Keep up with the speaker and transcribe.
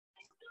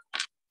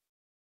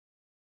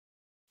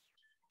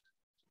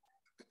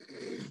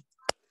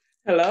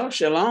Hello,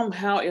 shalom.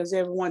 How is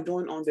everyone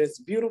doing on this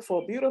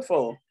beautiful,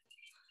 beautiful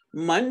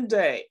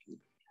Monday?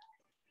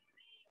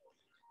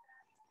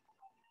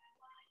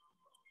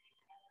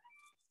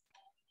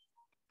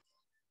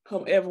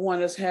 Hope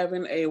everyone is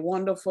having a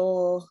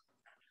wonderful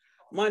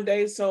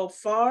Monday so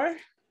far.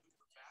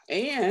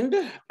 And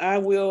I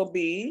will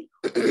be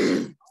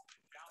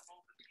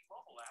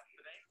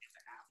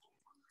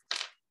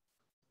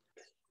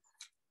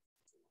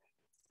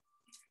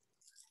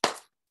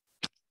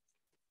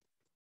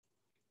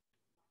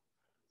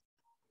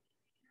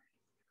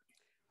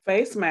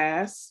face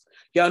masks.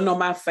 Y'all know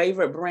my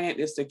favorite brand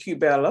is the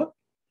Cubella.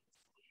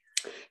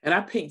 And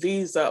I picked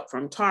these up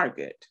from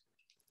Target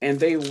and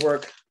they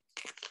work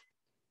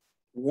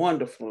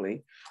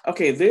wonderfully.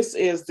 Okay, this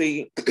is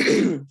the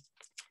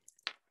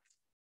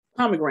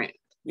pomegranate.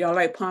 Y'all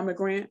like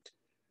pomegranate?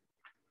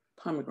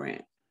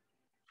 Pomegranate.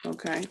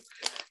 Okay,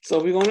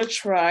 so we're gonna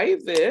try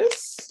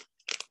this.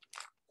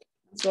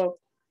 So,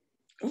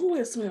 oh,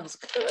 it smells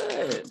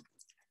good.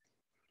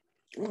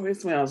 Oh,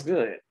 it smells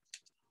good.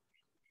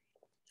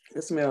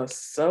 It smells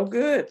so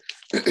good.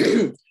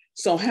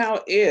 So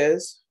how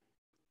is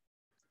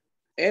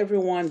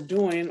everyone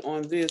doing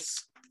on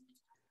this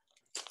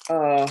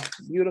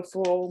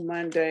beautiful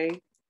Monday?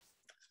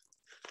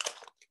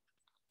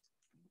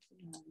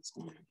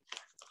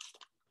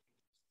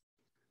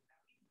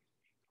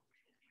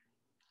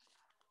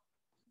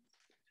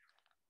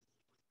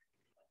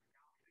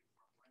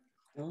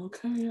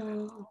 Okay,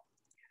 y'all.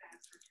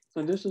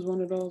 So this is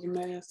one of those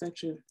masks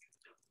that you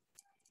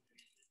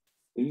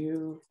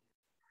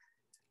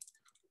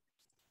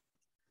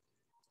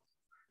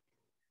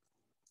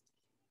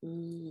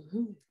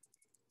mm-hmm.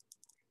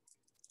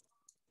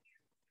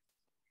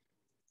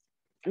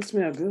 It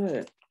smells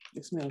good.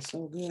 It smells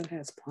so good. It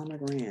has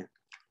pomegranate.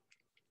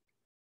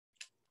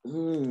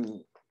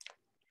 Mm.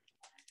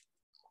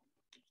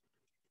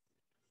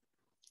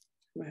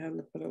 I have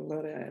to put a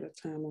little at a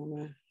time on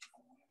my.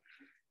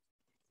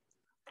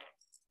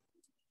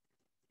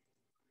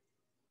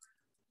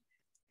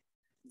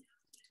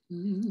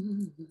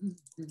 Mm-hmm.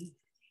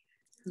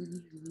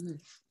 Mm-hmm.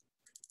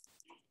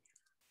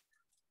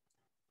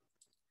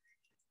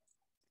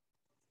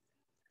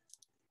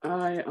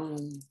 I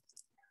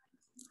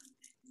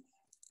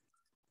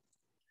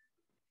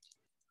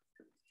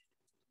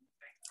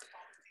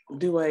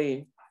do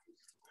a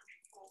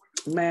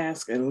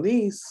mask at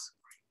least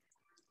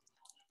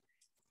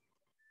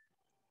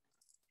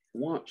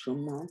once a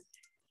month.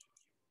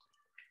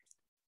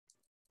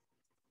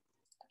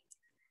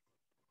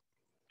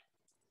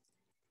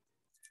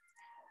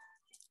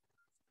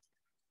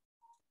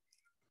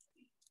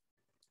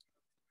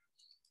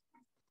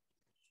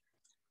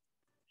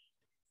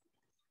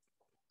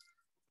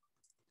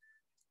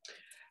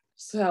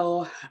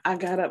 So I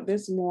got up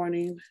this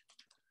morning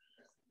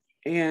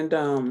and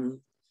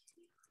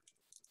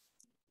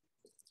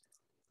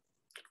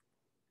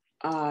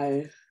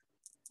I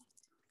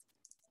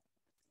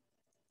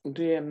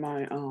did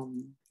my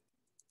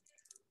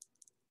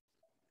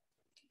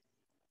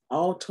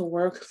altar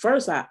work.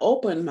 First, I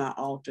opened my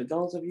altar.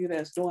 Those of you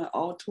that's doing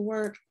altar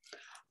work,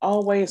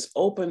 always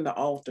open the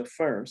altar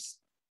first.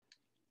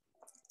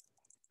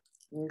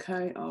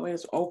 Okay,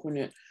 always open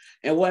it.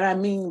 And what I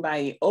mean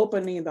by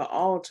opening the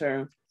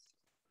altar,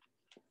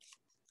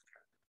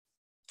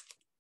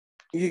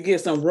 you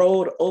get some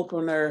road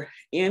opener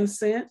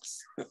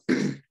incense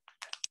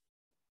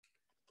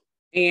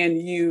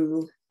and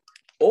you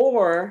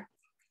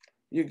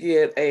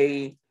get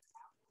a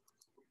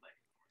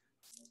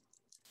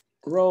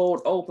road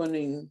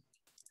opening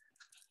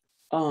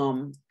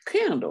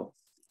candle.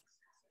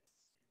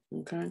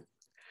 Okay.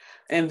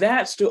 And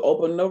that's to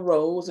open the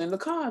roads in the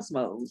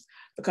cosmos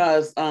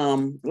because a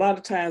lot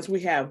of times we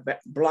have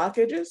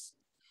blockages.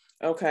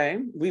 Okay.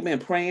 We've been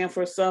praying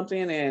for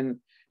something and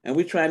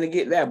we're trying to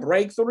get that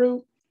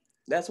breakthrough.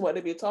 That's what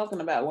they be talking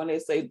about when they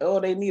say,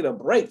 oh, they need a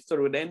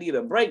breakthrough. They need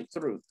a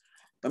breakthrough.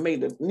 They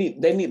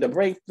need to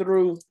break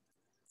through.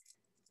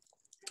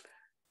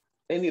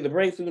 They need to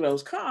break through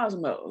those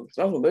cosmos.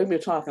 That's what they be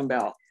talking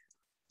about.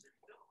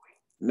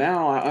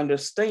 Now I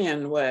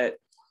understand what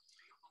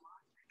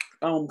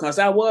because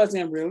I was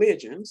in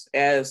religions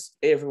as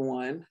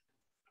everyone,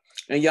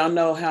 and y'all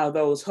know how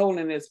those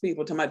holiness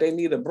people talking about they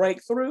need a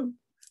breakthrough.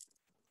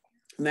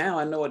 Now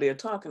I know what they're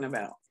talking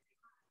about.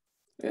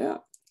 Yeah.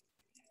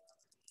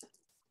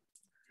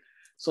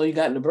 So you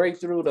got to break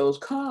through those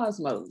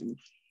cosmos.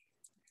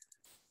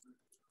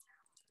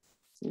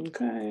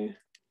 Okay.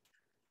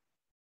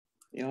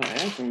 Y'all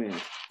asking me,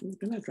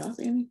 can I drop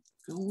any?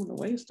 I don't want to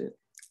waste it.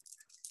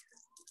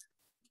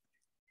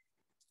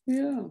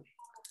 Yeah.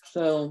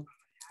 So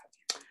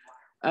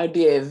I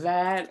did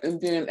that, and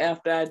then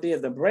after I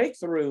did the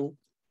breakthrough,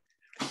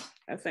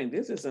 I think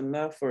this is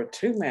enough for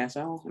 2 masks.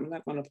 I'm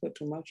not going to put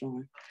too much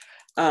on.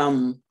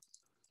 I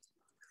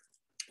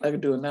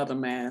could do another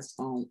mask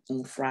on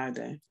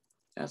Friday.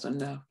 That's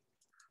enough.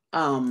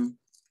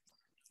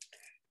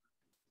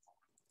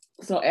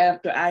 So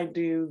after I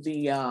do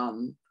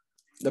the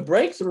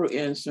breakthrough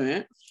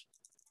incense,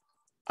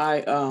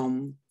 I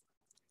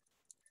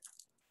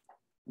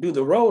do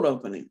the road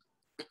opening.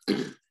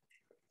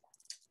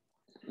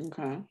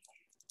 Okay.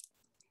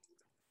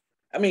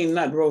 I mean,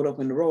 not road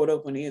opening. The road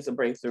opening is a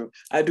breakthrough.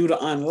 I do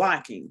the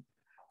unlocking,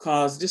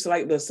 because just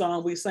like the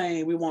song we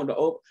sang, we want to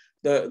open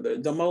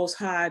the Most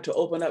High to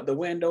open up the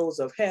windows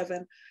of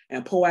heaven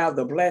and pour out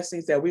the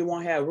blessings that we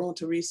won't have room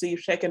to receive,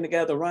 shaking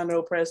together, run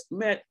over, press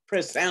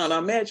down,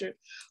 unmeasured.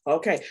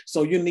 Okay,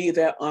 so you need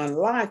that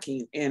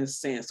unlocking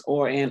incense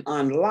or an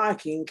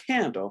unlocking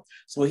candle.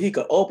 So he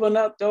could open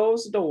up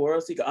those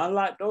doors, he could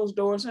unlock those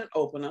doors and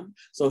open them.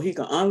 So he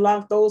can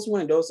unlock those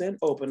windows and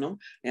open them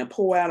and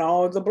pour out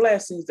all the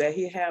blessings that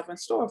he have in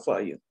store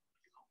for you.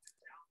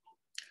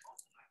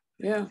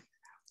 Yeah,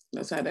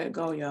 that's how that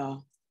go,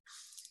 y'all.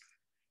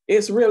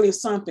 It's really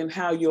something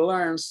how you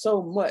learn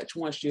so much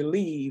once you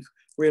leave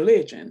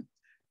religion,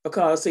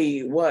 because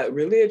see what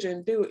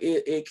religion do,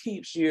 it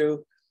keeps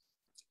you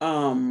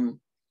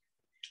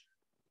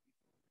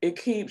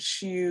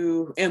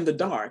in the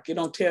dark. It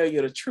don't tell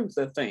you the truth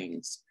of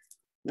things.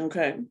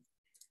 Okay.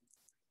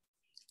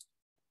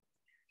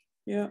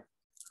 Yeah,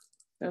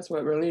 that's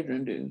what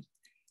religion do.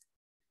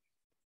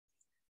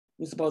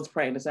 We're supposed to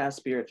practice our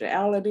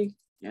spirituality,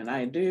 and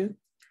I do.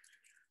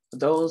 For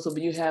those of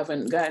you who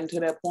haven't gotten to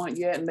that point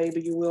yet, maybe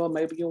you will,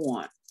 maybe you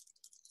won't.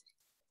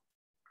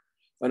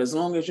 But as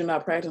long as you're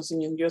not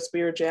practicing in your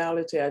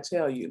spirituality, I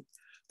tell you,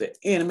 the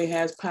enemy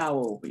has power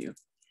over you.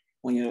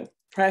 When you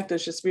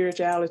practice your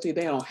spirituality,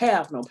 they don't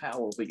have no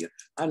power over you.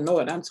 I know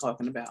what I'm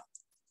talking about.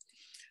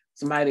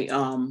 Somebody,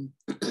 one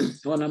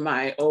of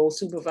my old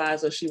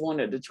supervisors, she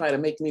wanted to try to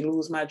make me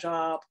lose my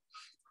job,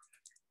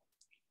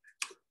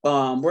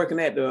 working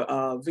at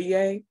the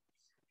VA.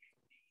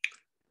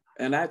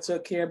 And I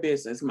took care of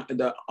business.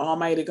 The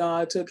Almighty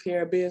God took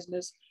care of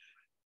business.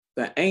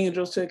 The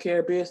angels took care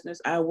of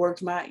business. I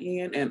worked my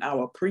end, and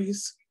our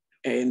priests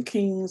and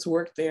kings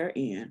worked their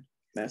end.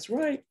 That's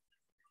right.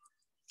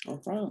 No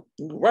problem.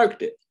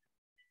 Worked it.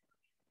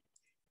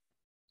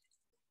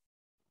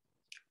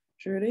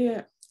 Sure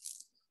did.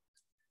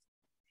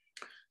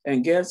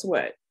 And guess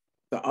what?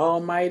 The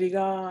Almighty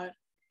God,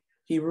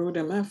 he ruled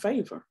in my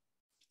favor.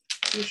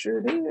 He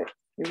sure did.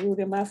 He ruled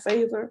in my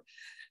favor.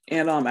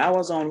 And I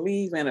was on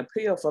leave and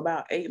appeal for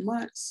about 8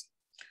 months.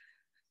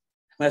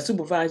 My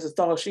supervisor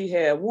thought she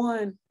had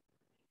won.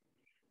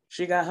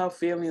 She got her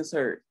feelings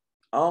hurt.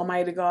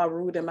 Almighty God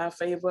ruled in my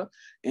favor,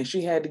 and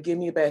she had to give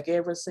me back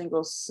every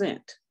single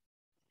cent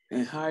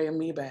and hire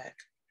me back.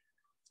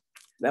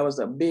 That was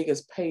the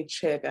biggest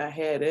paycheck I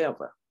had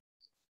ever.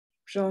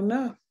 Sure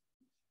enough.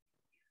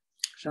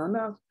 Sure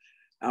enough.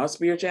 Our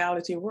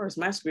spirituality works.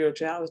 My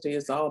spirituality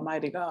is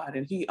Almighty God,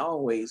 and he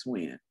always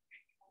wins.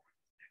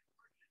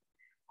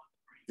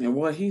 And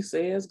what he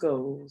says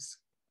goes.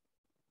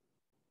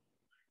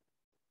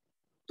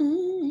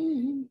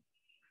 Mm-hmm.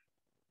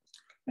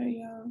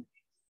 Hey,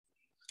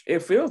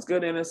 it feels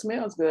good and it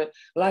smells good.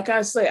 Like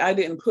I say, I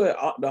didn't put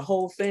the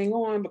whole thing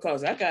on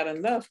because I got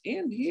enough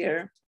in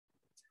here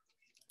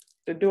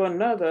to do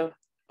another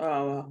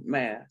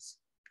mask.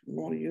 You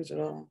want to use it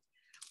all?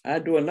 I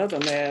do another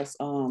mask.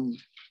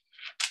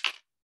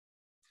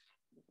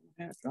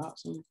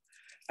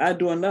 I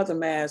do another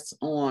mask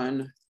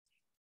on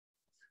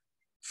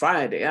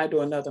Friday. I do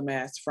another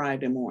mask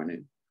Friday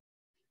morning.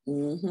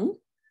 Mm-hmm.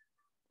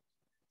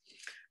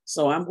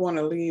 So I'm going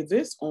to leave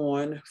this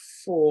on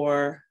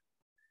for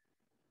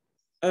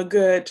a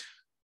good,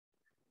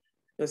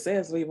 it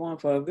says leave on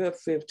for a good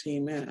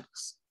 15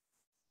 minutes.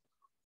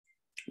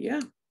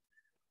 Yeah.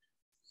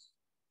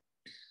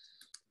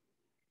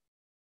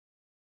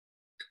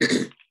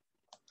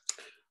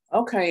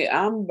 Okay,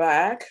 I'm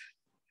back.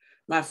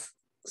 My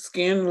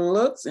skin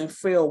looks and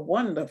feel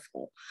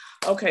wonderful.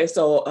 Okay,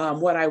 so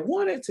what I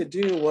wanted to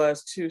do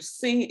was to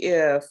see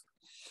if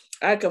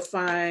I could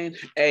find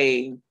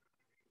a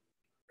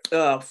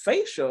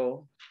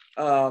facial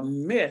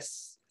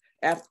mist,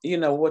 after, you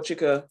know, what you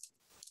could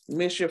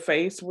mist your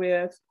face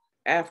with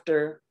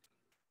after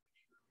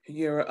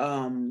your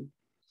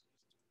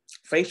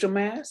facial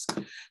mask.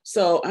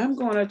 So I'm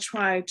going to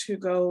try to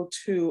go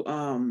to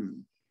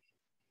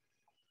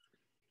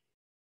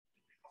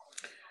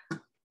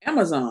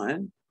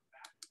Amazon.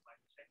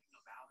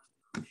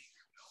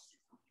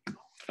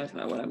 That's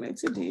not what I meant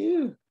to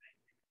do.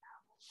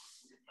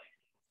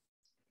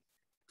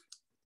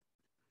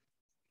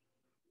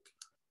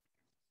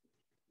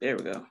 There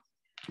we go.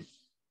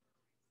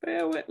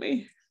 Bear with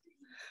me.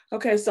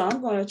 Okay, so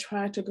I'm going to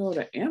try to go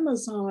to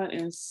Amazon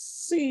and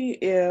see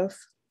if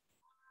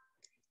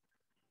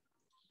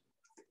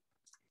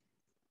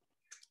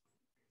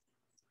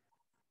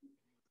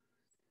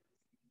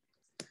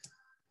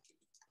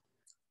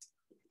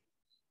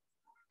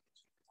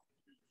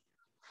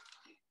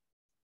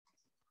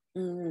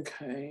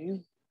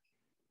okay.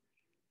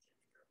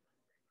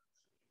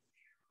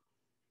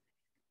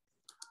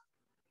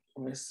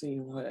 Let's see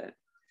what.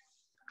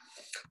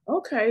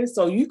 Okay,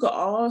 so you could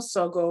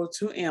also go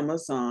to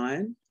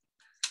Amazon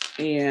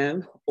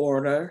and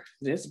order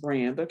this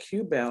brand, the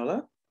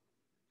Cubella.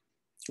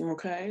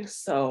 Okay,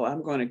 so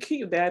I'm going to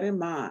keep that in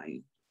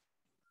mind.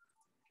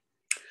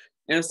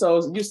 And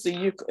so you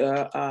see,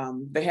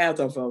 they have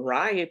the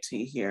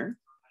variety here.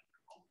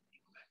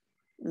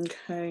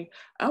 Okay,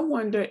 I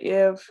wonder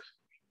if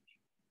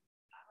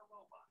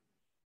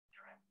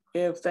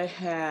they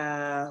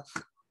have,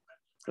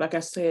 like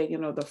I said, you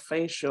know, the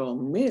facial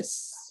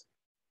mist.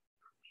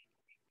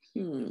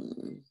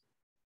 And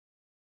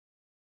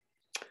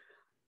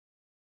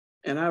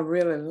I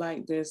really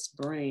like this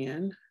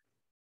brand.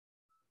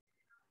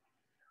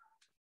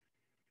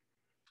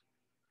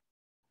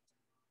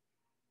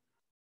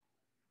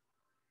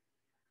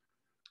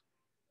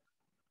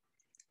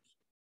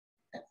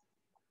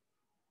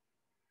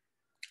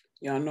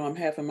 Y'all know I'm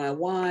having my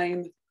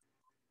wine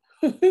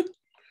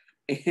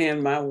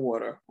and my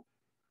water.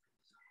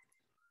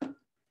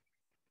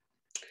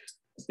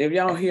 If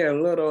y'all hear a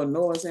little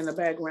noise in the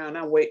background,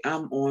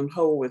 I'm on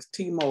hold with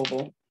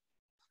T-Mobile.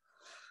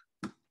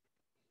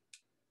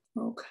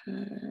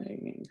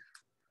 Okay.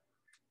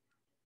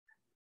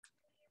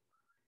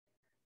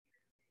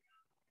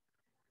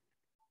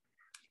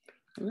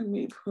 Let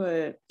me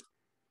put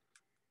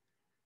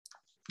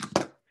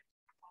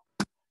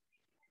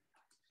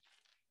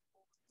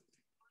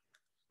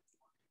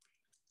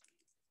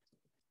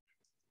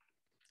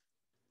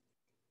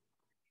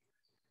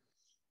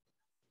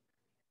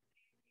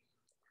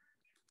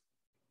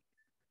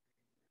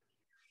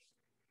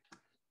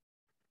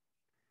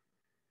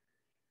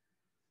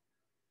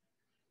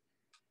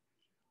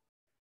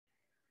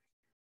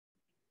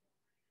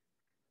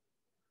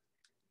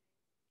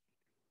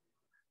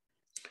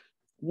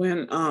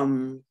when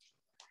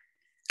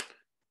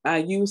I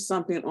use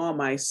something on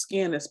my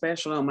skin,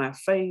 especially on my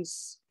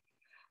face,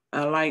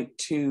 I like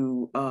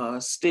to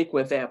stick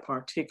with that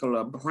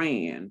particular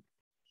brand,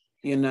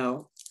 you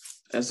know,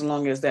 as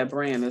long as that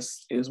brand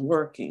is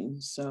working.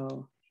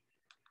 So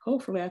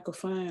hopefully I could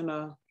find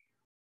a,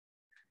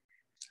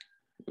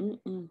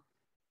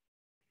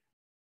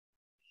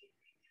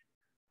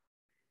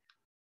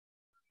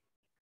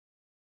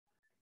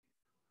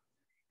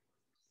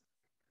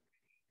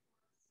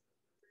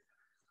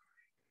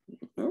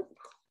 Nope.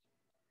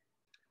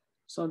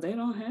 So they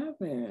don't have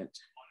it.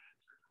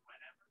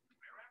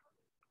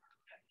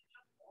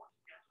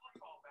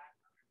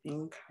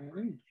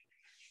 Okay.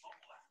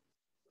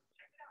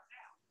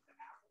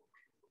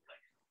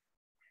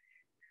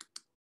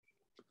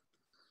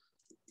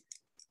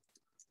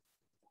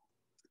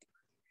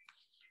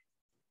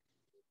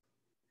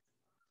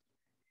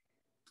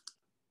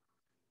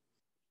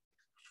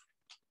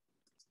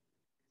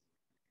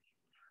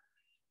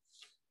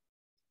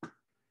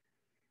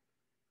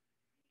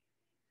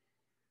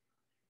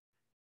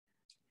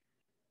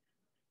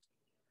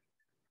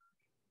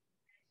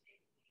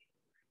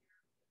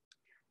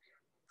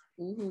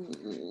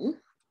 Mm-hmm.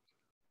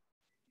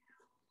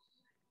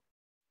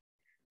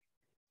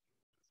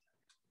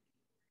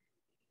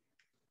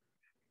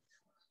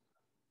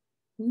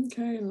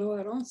 Okay, no,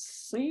 I don't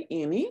see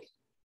any.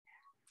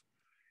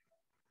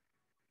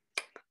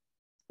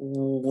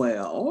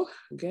 Well,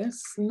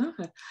 guess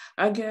not.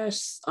 I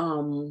guess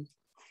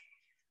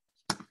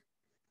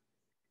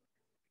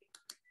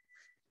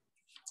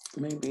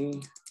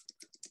maybe,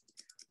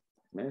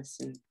 let's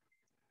see.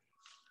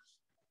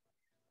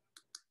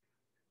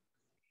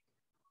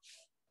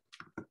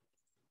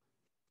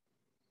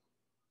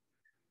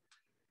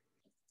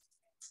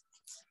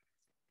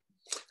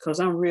 Because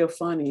I'm real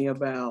funny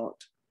about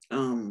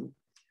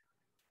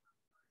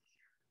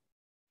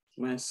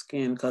my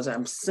skin because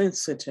I'm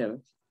sensitive.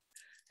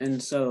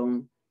 And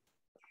so,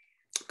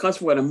 because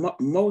for the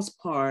most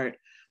part,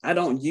 I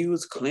don't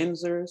use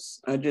cleansers.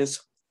 I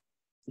just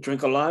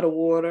drink a lot of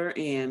water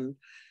and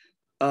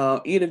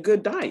eat a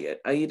good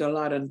diet. I eat a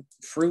lot of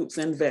fruits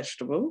and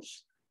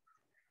vegetables.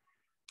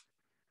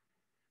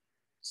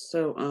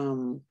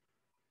 So,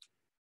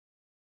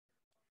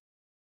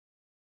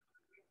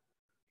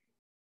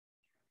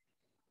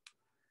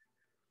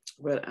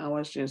 but I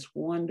was just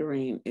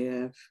wondering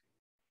if,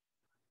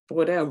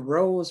 well, that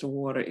rose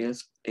water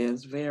is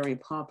very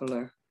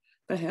popular.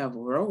 They have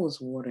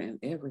rose water and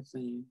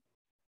everything.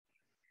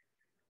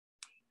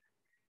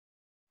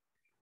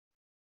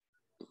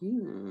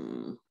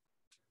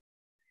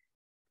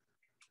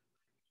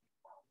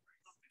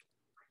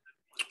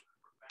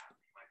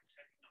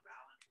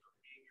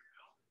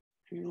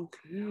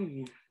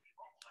 Okay.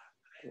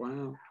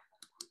 Wow.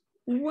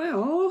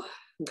 Well,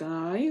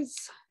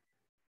 guys,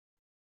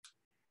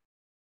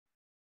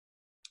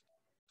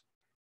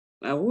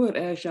 I would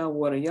ask y'all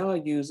what are y'all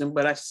using,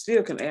 but I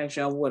still can ask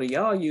y'all what are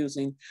y'all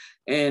using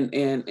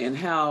and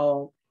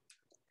how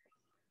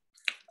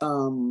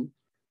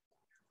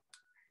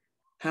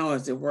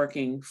is it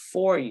working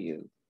for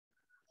you?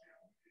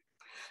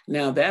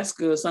 Now that's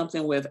good.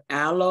 Something with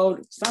aloe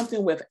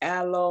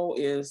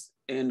is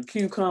and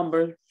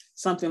cucumber,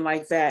 something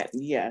like that.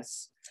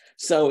 Yes.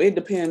 So it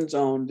depends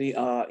on the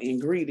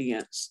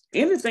ingredients.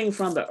 Anything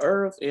from the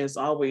earth is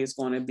always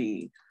going to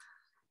be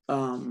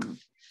a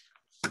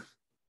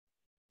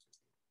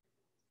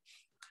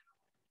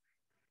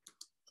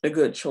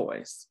good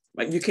choice.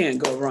 Like you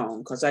can't go wrong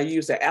because I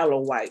use the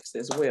aloe wipes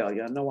as well.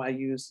 Y'all know I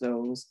use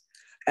those.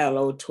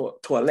 aloe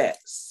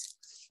toilettes.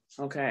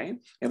 Okay,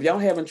 if y'all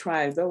haven't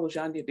tried those,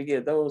 y'all need to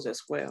get those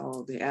as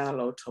well, the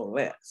aloe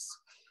toilettes.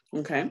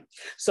 Okay,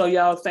 so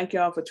y'all, thank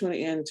y'all for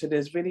tuning in to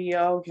this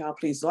video. Y'all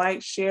please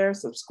like, share,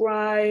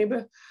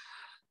 subscribe,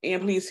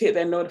 and please hit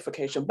that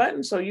notification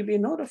button so you'll be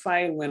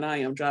notified when I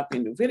am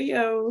dropping new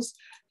videos.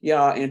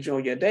 Y'all enjoy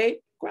your day.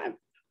 Grab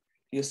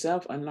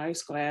yourself a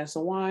nice glass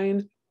of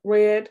wine,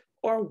 red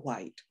or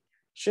white.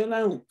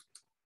 Shalom.